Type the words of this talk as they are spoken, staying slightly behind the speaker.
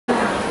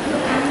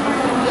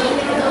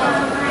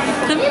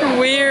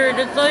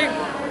like,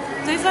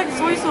 tastes like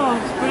soy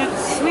sauce, but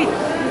it's sweet.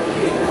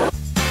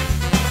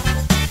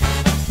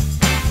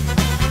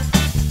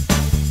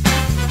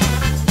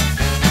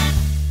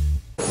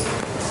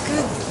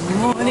 Good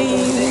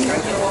morning.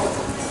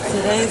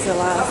 Today's the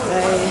last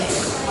day,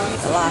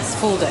 the last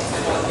full day.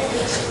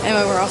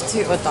 Anyway, we're off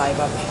to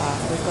Odaiba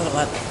Park. We've got a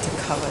lot to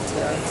cover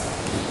today.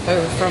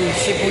 So from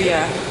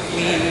Shibuya,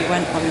 we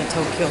went on the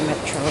Tokyo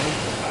Metro,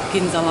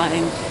 Ginza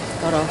line,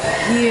 got off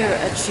here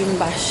at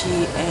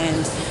Shimbashi,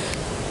 and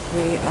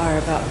we are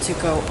about to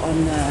go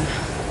on the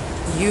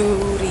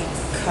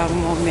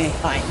Yurikamome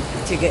line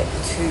to get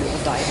to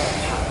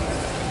Odaiba Park.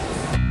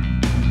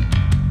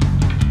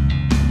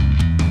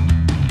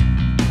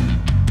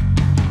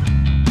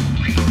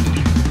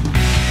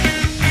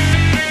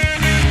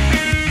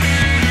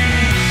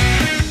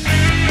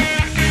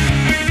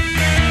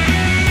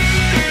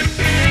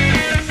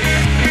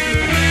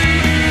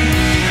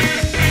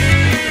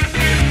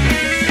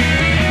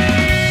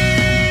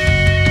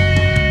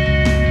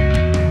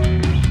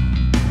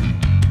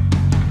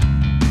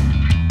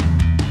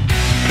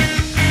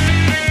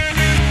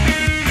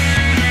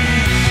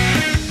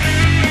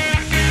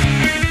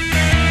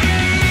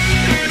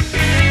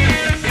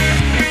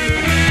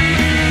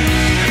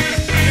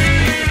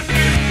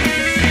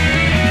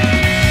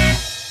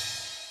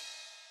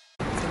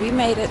 We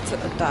made it to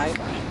Odaiba.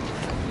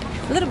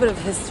 A little bit of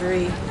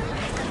history.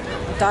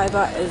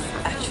 Odaiba is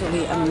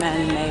actually a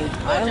man-made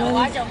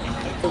island.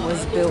 It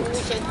was built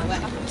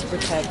to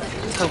protect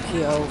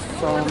Tokyo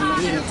from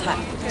being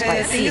attacked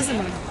by sea.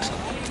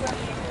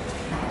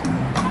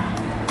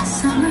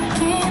 Summer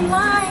came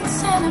like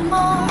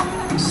cinnamon,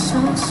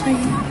 so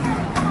sweet.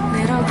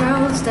 Little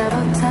girls that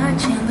are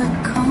touching the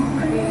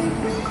concrete.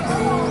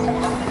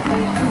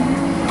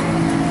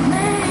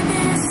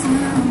 Maybe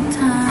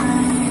sometimes.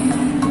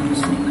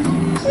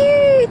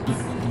 Cute!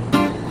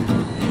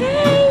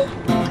 Hey!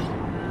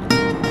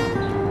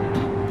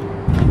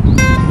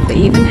 They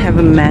even have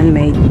a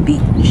man-made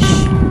beach.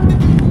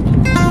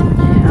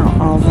 How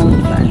awesome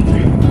is that?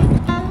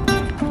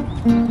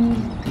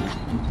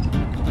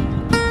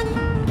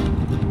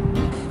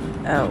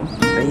 Oh,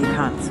 but you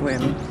can't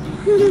swim.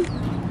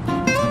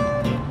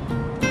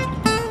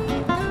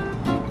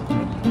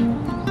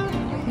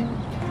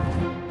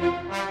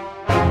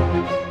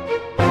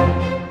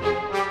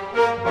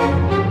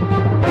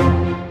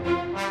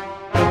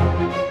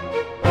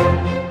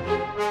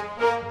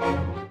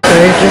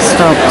 We just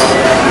stopped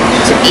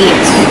to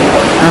eat.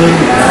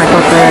 I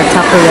got the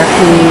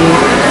takoyaki,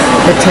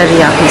 the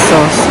teriyaki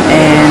sauce,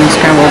 and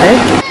scrambled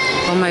egg.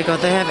 Oh my god,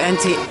 they have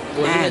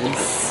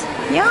anti-ants.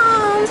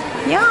 Yum!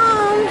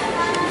 Yum!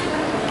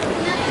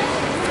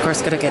 Of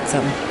course, gotta get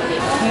some.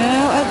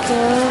 How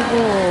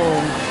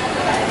adorable!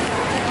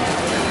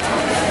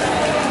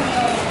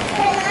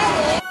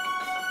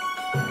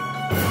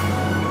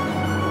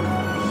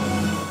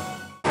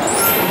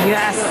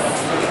 Yes!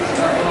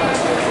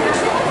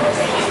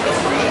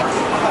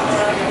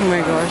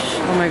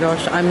 Oh my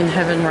gosh, I'm in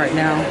heaven right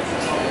now.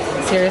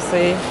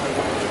 Seriously.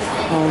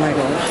 Oh my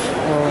gosh,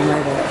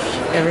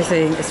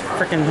 everything is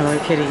freaking Hello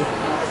Kitty.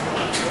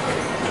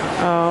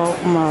 Oh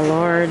my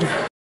lord.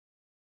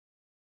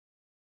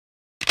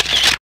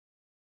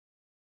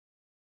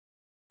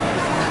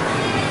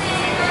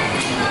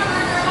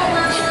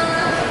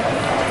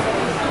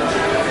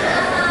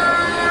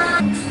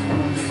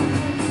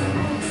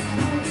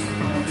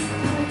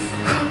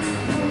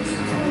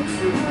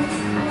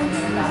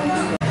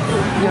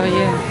 Yo,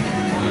 yeah.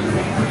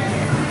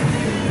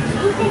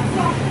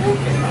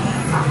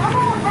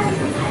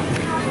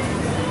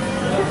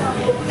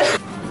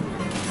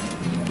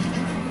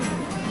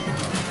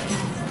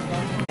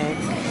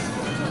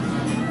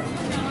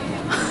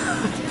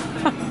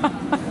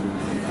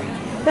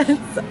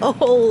 That's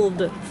old.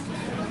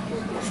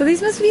 So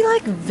these must be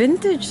like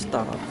vintage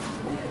stuff.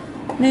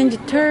 Ninja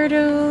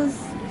Turtles,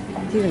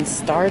 even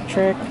Star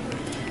Trek,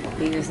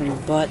 Beavis and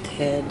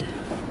Butthead.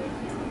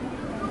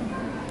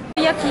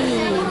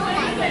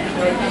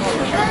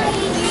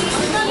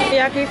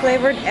 Teriyaki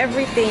flavored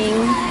everything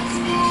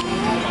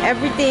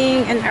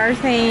and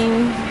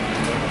everything.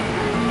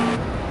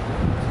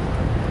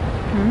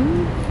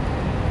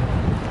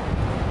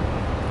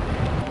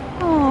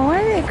 Oh, why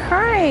are they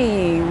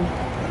crying?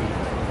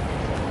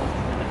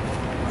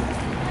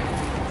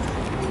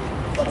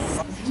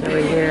 So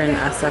we're here in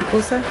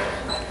Asakusa.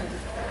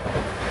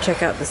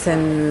 Check out the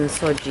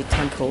Sensō-ji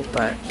temple,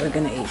 but we're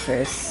gonna eat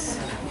first.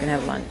 We're gonna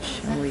have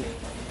lunch, and we're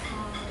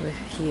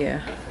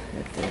here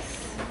at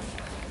this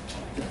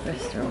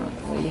restaurant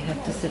where you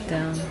have to sit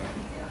down.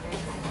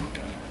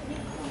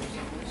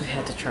 We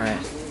had to try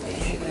it. I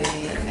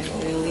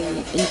really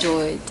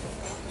enjoyed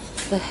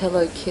the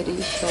Hello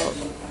Kitty shop.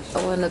 I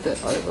went a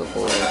bit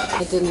overboard.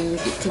 I didn't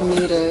get to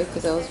meet her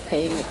because I was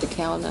paying at the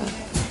counter.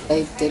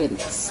 They didn't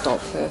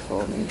stop her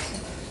for me.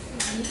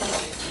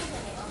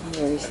 I'm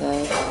very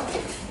sad.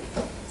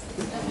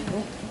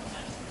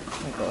 Oh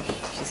my gosh,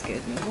 she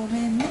scared me.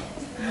 Woman.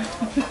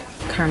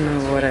 Can't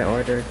remember what I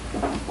ordered.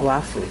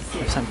 Waffle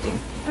or something.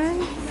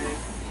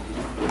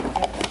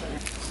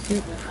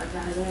 soup,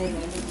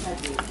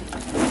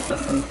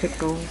 some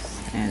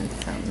pickles, and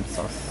some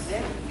sauce.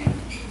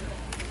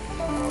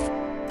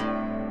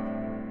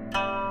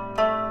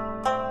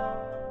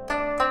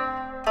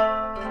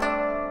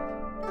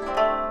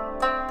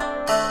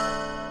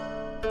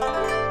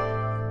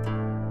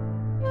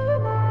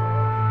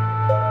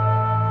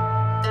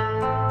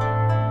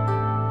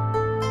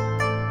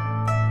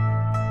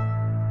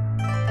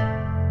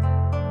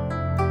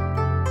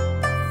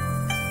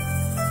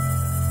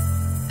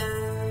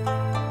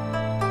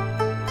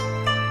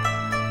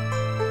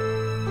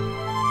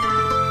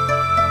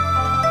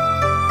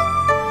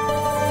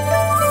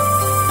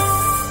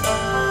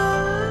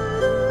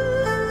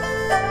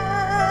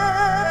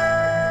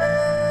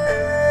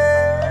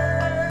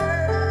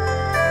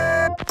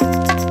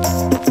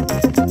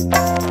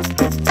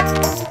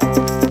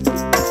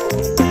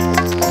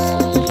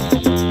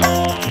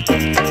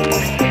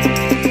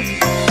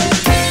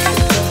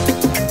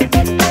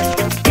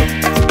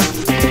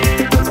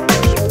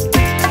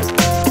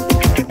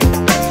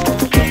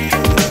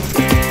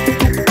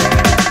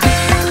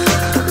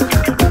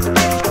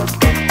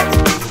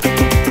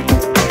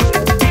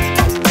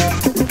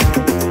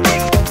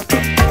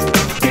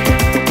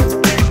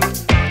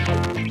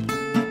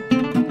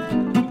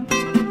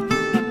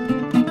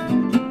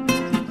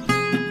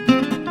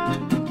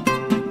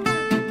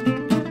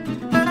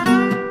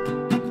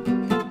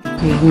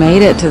 We've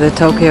made it to the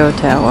Tokyo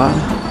Tower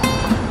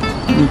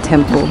and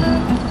temple.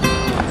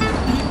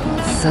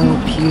 So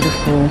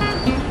beautiful.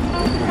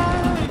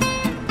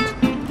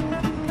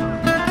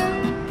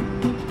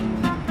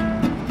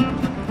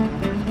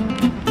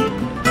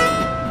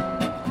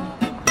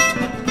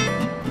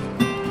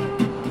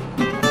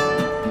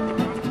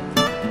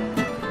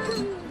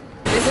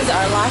 This is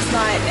our last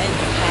night in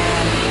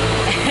Japan.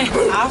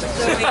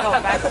 After we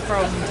got back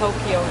from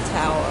Tokyo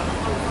Tower,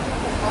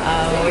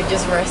 we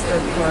just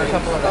rested for a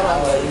couple of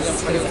hours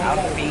because our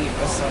feet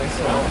were so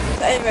sore.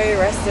 Anyway, we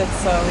rested,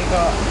 so we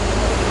got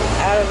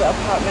out of the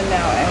apartment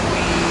now and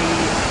we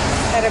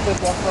had a good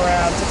walk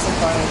around, took some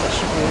photos at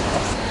Shibuya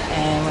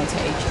and went to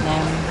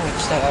H&M,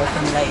 which they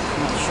opened late.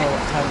 I'm not sure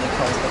what time they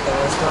closed, but they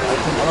were still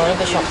open. A lot of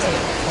the shops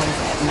here close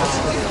at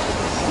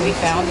 9. We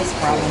found this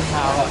ramen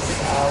house.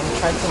 We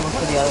tried to look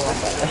for the other one,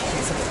 but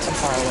it's a bit too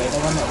far away.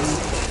 The one that we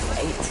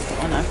ate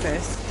on our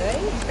first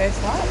night.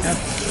 Yep.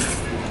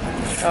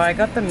 So I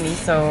got the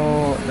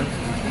miso, the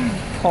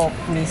pork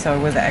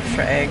miso with the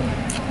extra egg,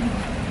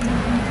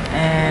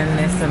 and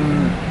there's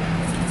some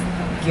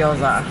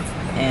gyoza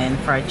and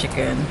fried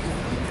chicken,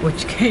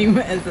 which came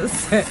as a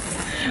set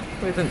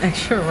with an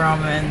extra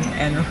ramen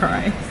and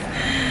rice.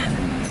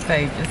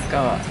 They just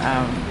got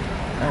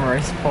a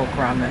roast pork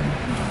ramen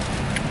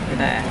with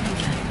that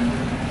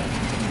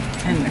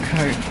and the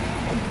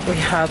Coke. We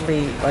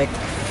hardly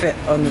fit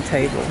on the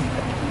table.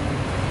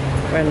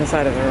 We're on the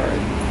side of the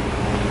road.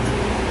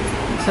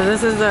 So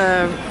this is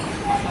the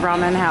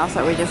ramen house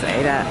that we just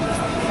ate at.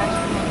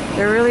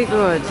 They're really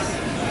good.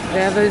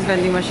 They have those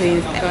vending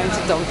machines. Going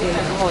to Donkey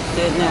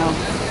Hotel now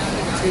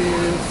to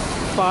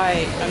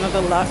buy another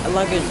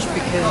luggage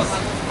because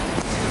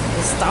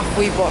the stuff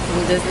we bought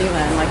from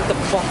Disneyland, like the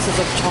boxes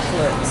of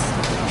chocolates,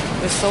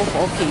 were so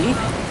bulky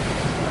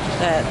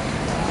that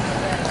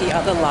the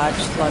other large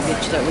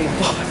luggage that we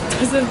bought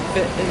doesn't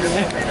fit in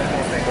there.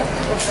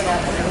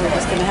 We're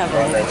just gonna have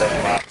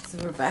a... So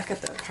we're back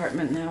at the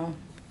apartment now.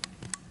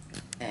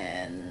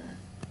 And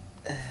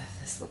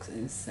this looks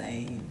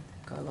insane.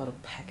 Got a lot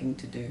of packing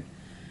to do.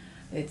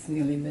 It's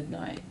nearly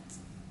midnight.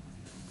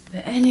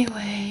 But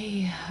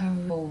anyway,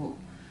 the whole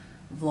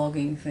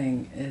vlogging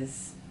thing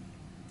is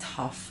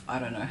tough. I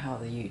don't know how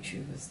the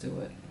YouTubers do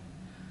it.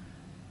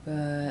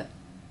 But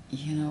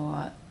you know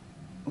what?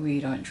 We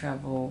don't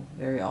travel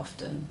very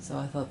often, so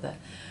I thought that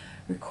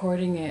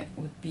recording it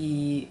would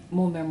be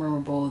more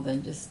memorable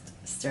than just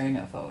staring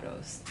at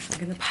photos. I'm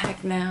gonna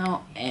pack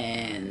now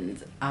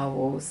and I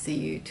will see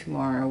you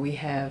tomorrow. We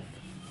have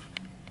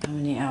how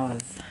many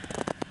hours?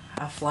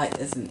 Our flight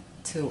isn't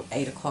till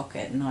 8 o'clock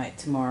at night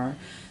tomorrow,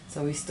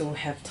 so we still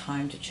have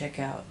time to check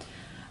out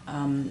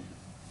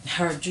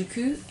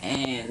Harajuku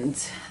and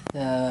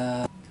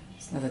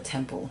there's another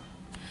temple.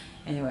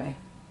 Anyway,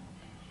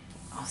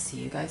 I'll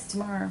see you guys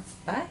tomorrow.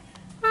 Bye.